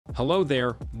Hello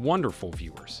there, wonderful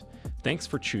viewers. Thanks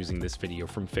for choosing this video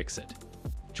from Fixit.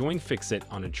 Join Fixit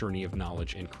on a journey of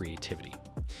knowledge and creativity.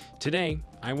 Today,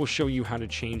 I will show you how to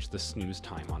change the snooze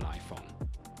time on iPhone.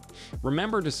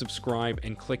 Remember to subscribe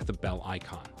and click the bell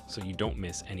icon so you don't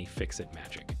miss any Fixit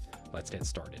magic. Let's get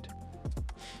started.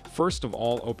 First of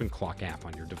all, open Clock app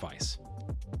on your device.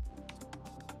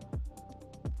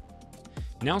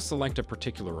 Now select a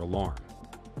particular alarm.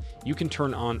 You can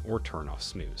turn on or turn off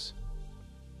snooze.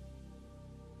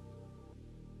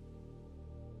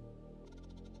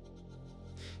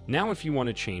 Now if you want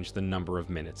to change the number of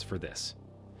minutes for this.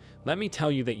 Let me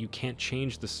tell you that you can't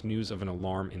change the snooze of an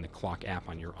alarm in the Clock app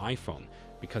on your iPhone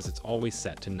because it's always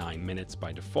set to 9 minutes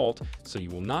by default, so you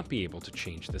will not be able to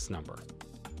change this number.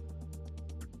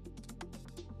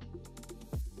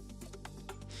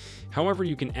 However,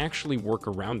 you can actually work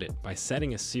around it by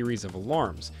setting a series of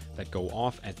alarms that go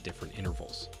off at different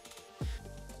intervals.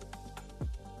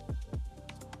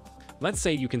 Let's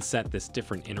say you can set this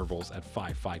different intervals at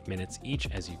 5 minutes each,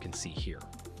 as you can see here.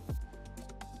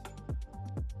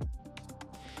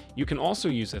 You can also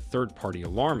use a third-party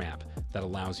alarm app that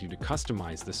allows you to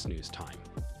customize the snooze time.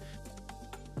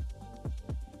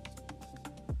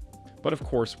 But of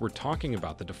course, we're talking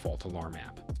about the default alarm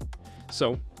app.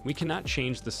 So, we cannot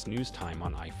change the snooze time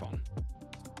on iPhone.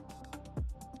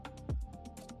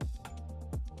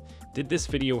 Did this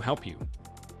video help you?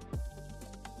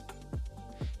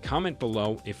 Comment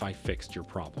below if I fixed your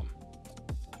problem.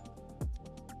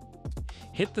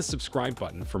 Hit the subscribe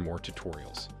button for more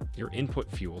tutorials. Your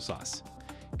input fuels us.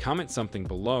 Comment something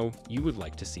below you would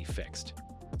like to see fixed.